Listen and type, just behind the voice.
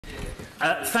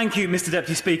Thank you, Mr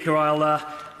Deputy Speaker. I'll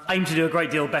aim to do a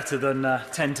great deal better than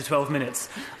 10 to 12 minutes.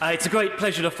 It's a great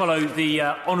pleasure to follow the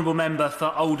Honourable Member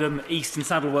for Oldham, East and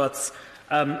Saddleworth's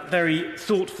very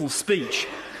thoughtful speech.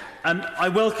 I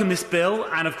welcome this bill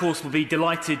and, of course, will be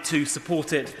delighted to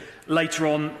support it later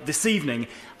on this evening.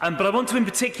 But I want to, in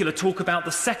particular, talk about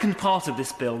the second part of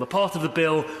this bill, the part of the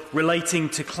bill relating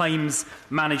to claims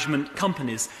management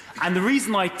companies. And the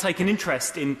reason I take an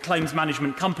interest in claims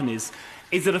management companies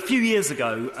is that a few years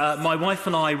ago, my wife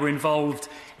and I were involved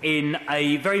in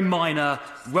a very minor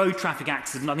road traffic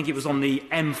accident. I think it was on the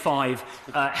M5,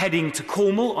 heading to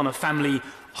Cornwall on a family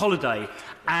holiday.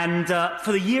 And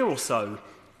for the year or so,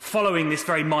 following this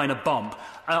very minor bump,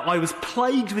 I was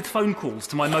plagued with phone calls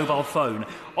to my mobile phone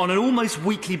on an almost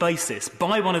weekly basis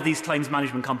by one of these claims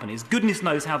management companies. Goodness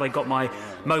knows how they got my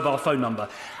mobile phone number.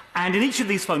 And in each of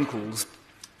these phone calls,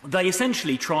 they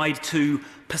essentially tried to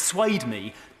persuade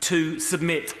me to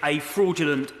submit a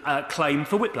fraudulent claim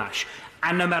for whiplash.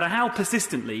 And no matter how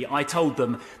persistently I told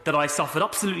them that I suffered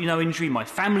absolutely no injury, my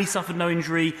family suffered no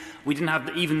injury, we didn't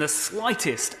have even the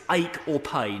slightest ache or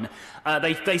pain,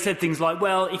 they said things like,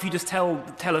 well, if you just tell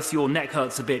us your neck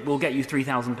hurts a bit, we'll get you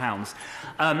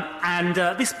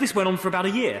 £3,000. This went on for about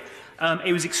a year.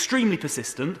 It was extremely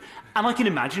persistent, and I can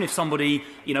imagine if somebody,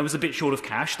 was a bit short of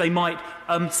cash, they might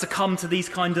succumb to these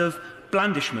kind of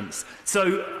blandishments.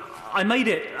 So I made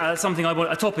it a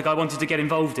topic I wanted to get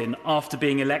involved in after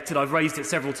being elected. I've raised it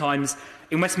several times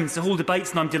in Westminster Hall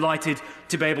debates, and I'm delighted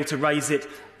to be able to raise it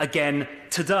again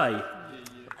today.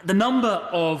 The number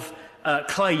of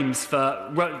claims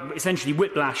for essentially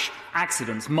whiplash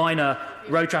accidents, minor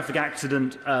road traffic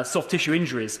accident, soft tissue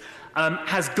injuries,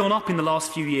 has gone up in the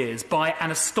last few years by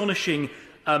an astonishing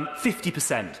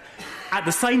 50%, at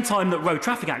the same time that road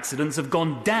traffic accidents have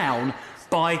gone down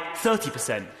by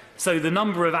 30%. So the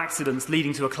number of accidents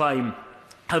leading to a claim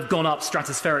have gone up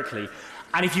stratospherically.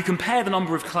 And if you compare the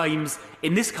number of claims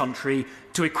in this country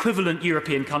to equivalent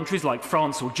European countries like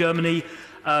France or Germany,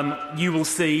 you will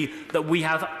see that we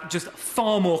have just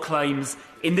far more claims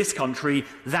in this country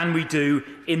than we do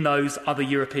in those other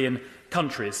European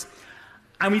countries.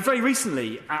 And we very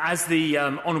recently, as the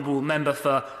Honourable Member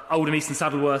for Oldham, East and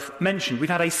Saddleworth mentioned, we've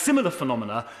had a similar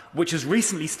phenomena which has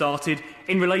recently started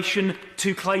in relation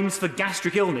to claims for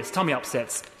gastric illness, tummy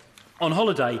upsets, on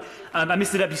holiday. And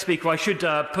Mr Deputy Speaker, I should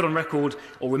put on record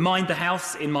or remind the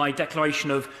House in my declaration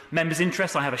of members'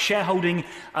 interest, I have a shareholding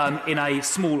in a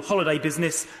small holiday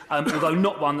business, although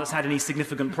not one that's had any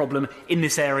significant problem in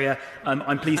this area,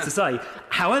 I'm pleased to say.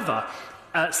 However,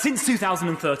 since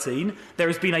 2013, there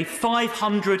has been a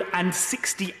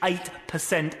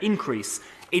 568% increase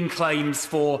in claims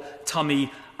for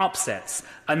tummy upsets,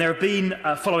 and there have been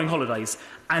following holidays.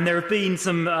 And there have been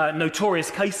some notorious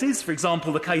cases, for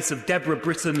example, the case of Deborah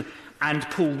Britton and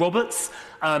Paul Roberts,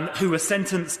 who were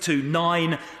sentenced to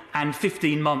 9 and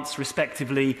 15 months,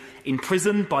 respectively, in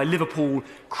prison by Liverpool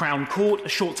Crown Court a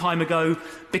short time ago,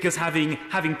 because having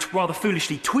rather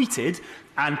foolishly tweeted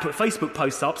and put Facebook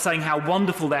posts up saying how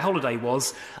wonderful their holiday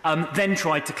was, then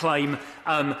tried to claim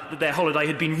that their holiday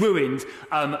had been ruined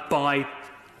by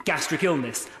gastric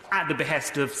illness at the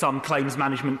behest of some claims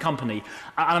management company.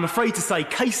 And I'm afraid to say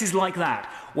cases like that,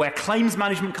 where claims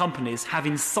management companies have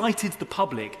incited the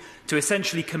public to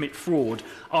essentially commit fraud,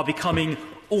 are becoming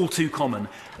all too common.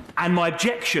 And my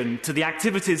objection to the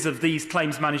activities of these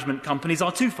claims management companies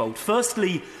are twofold.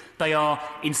 Firstly, they are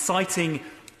inciting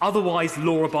otherwise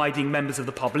law-abiding members of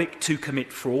the public to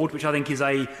commit fraud, which I think is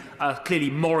a clearly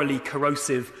morally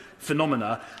corrosive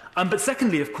phenomena. But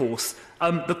secondly, of course,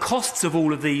 the costs of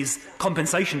all of these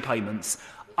compensation payments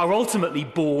are ultimately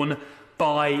borne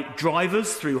by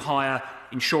drivers through higher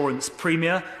insurance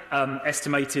premia,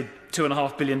 estimated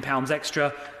 £2.5 billion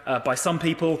extra by some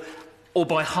people, or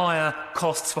by higher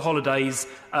costs for holidays,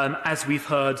 as we've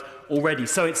heard already.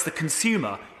 So it's the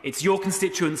consumer, it's your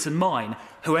constituents and mine,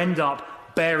 who end up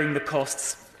bearing the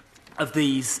costs of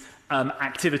these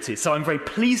activities. So I'm very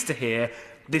pleased to hear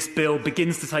this bill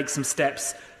begins to take some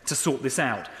steps to sort this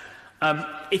out.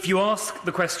 If you ask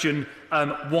the question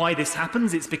why this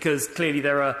happens, it's because clearly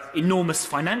there are enormous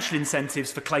financial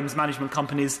incentives for claims management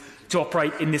companies to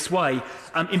operate in this way,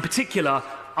 in particular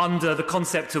under the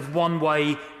concept of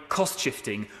one-way cost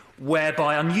shifting,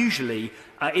 whereby unusually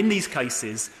in these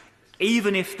cases,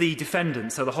 even if the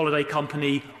defendant, so the holiday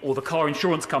company or the car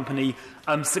insurance company,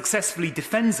 successfully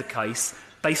defends a case,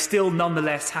 they still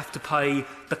nonetheless have to pay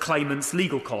the claimant's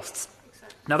legal costs.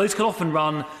 Now, those can often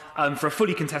run, for a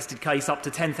fully contested case, up to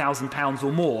 £10,000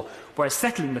 or more, whereas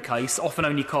settling the case often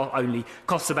only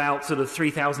costs about sort of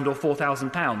 £3,000 or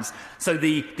 £4,000. So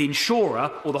the insurer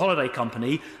or the holiday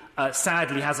company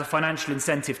sadly has a financial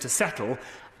incentive to settle,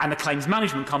 and the claims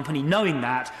management company, knowing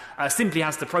that, simply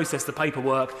has to process the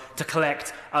paperwork to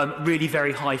collect really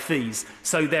very high fees.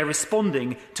 So they're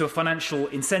responding to a financial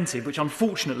incentive, which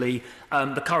unfortunately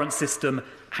the current system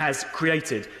has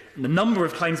created. And the number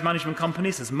of claims management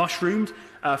companies has mushroomed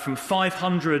from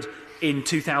 500 in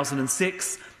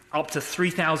 2006 up to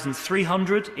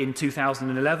 3,300 in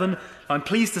 2011. I'm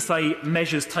pleased to say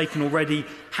measures taken already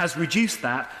has reduced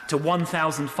that to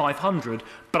 1,500,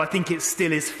 but I think it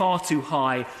still is far too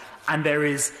high, and there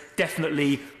is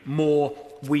definitely more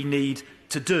we need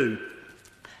to do.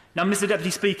 Now, Mr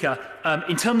Deputy Speaker,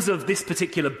 in terms of this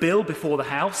particular bill before the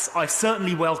House, I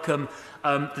certainly welcome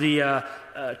the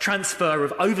transfer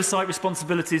of oversight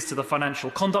responsibilities to the Financial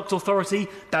Conduct Authority.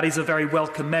 That is a very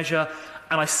welcome measure.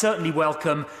 And I certainly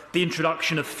welcome the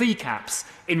introduction of fee caps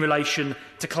in relation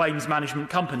to claims management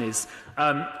companies.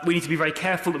 We need to be very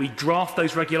careful that we draft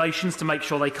those regulations to make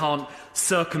sure they can't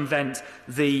circumvent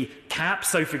the cap.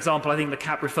 So, for example, I think the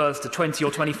cap refers to 20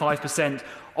 or 25%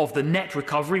 of the net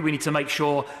recovery. We need to make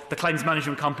sure the claims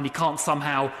management company can't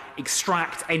somehow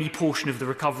extract any portion of the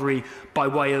recovery by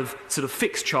way of sort of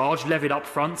fixed charge levied up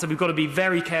front. So we've got to be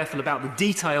very careful about the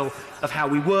detail of how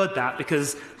we word that,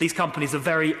 because these companies are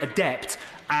very adept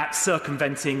at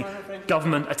circumventing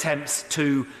government attempts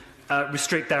to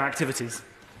restrict their activities.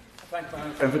 Thank you,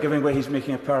 and for giving way. He's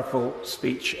making a powerful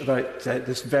speech about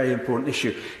this very important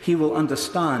issue. He will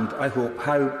understand, I hope,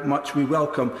 how much we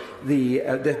welcome the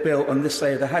bill on this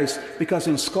side of the House, because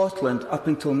in Scotland, up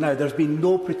until now, there's been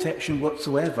no protection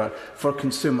whatsoever for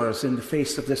consumers in the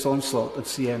face of this onslaught of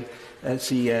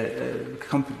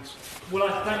companies. Well,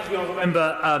 I thank the honourable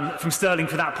member from Stirling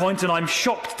for that point, and I'm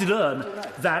shocked to learn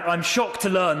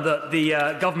that the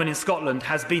government in Scotland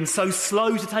has been so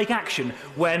slow to take action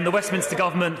when the Westminster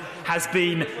government has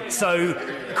been so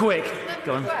quick.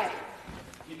 Go on.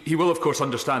 He will, of course,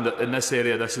 understand that in this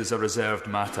area this is a reserved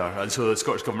matter, and so the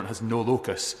Scottish Government has no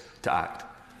locus to act.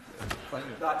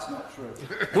 That's not true.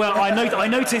 Well, I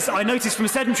notice from a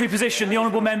sedentary position the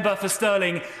honourable member for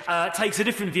Stirling takes a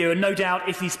different view, and no doubt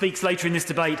if he speaks later in this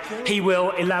debate he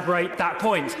will elaborate that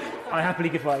point. I happily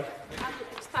give way. I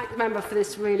thank the member for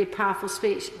this really powerful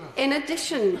speech. In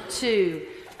addition to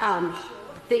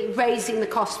raising the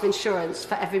cost of insurance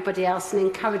for everybody else and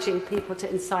encouraging people to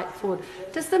incite fraud,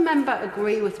 does the member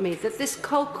agree with me that this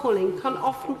cold calling can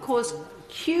often cause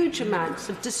huge amounts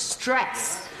of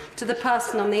distress to the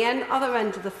person on the other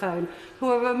end of the phone, who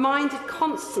are reminded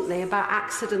constantly about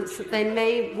accidents that they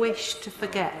may wish to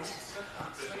forget?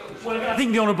 Well, I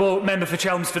think the honourable member for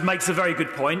Chelmsford makes a very good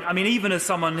point. I mean, even as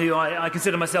someone who I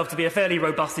consider myself to be a fairly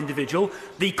robust individual,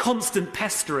 the constant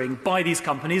pestering by these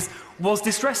companies was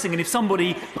distressing. And if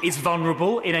somebody is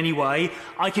vulnerable in any way,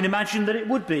 I can imagine that it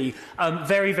would be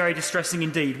very, very distressing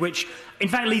indeed, which in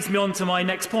fact leads me on to my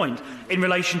next point in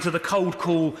relation to the cold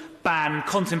call ban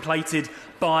contemplated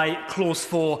by Clause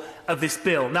 4 of this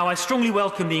bill. Now, I strongly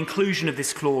welcome the inclusion of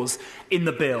this clause in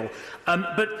the bill,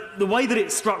 but the way that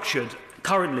it's structured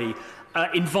currently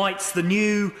invites the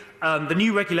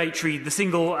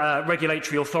single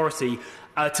regulatory authority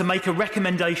to make a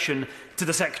recommendation to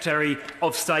the Secretary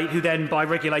of State, who then by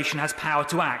regulation has power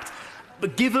to act.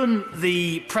 But given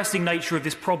the pressing nature of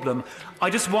this problem, I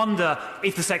just wonder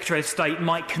if the Secretary of State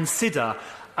might consider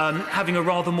having a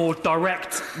rather more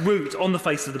direct route on the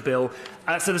face of the bill,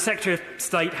 so the Secretary of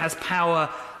State has power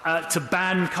to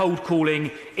ban cold calling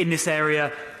in this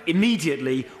area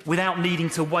immediately without needing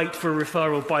to wait for a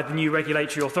referral by the new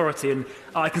regulatory authority. And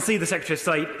I can see the Secretary of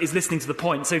State is listening to the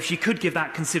point, so if she could give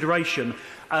that consideration,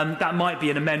 that might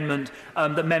be an amendment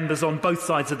that members on both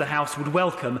sides of the House would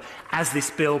welcome as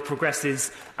this bill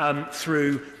progresses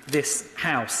through this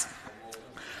House.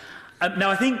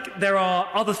 Now, I think there are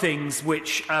other things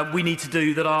which we need to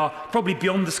do that are probably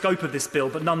beyond the scope of this bill,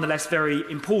 but nonetheless very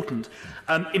important,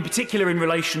 in particular in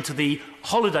relation to the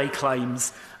holiday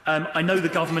claims. I know the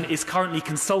government is currently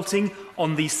consulting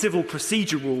on the civil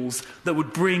procedure rules that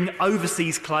would bring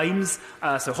overseas claims,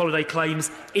 so holiday claims,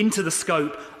 into the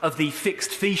scope of the fixed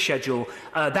fee schedule.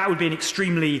 That would be an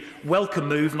extremely welcome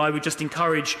move, and I would just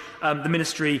encourage the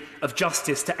Ministry of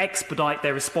Justice to expedite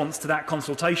their response to that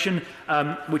consultation,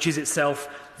 which is itself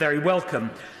very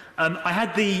welcome. I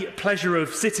had the pleasure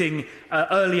of sitting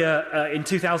earlier in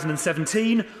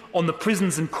 2017 on the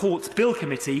Prisons and Courts Bill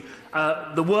Committee,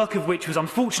 the work of which was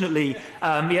unfortunately,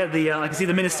 I can see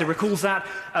the Minister recalls that,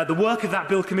 the work of that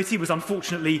Bill Committee was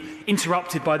unfortunately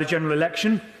interrupted by the general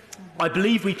election. I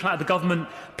believe the government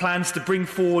plans to bring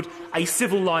forward a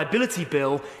civil liability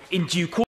bill in due course.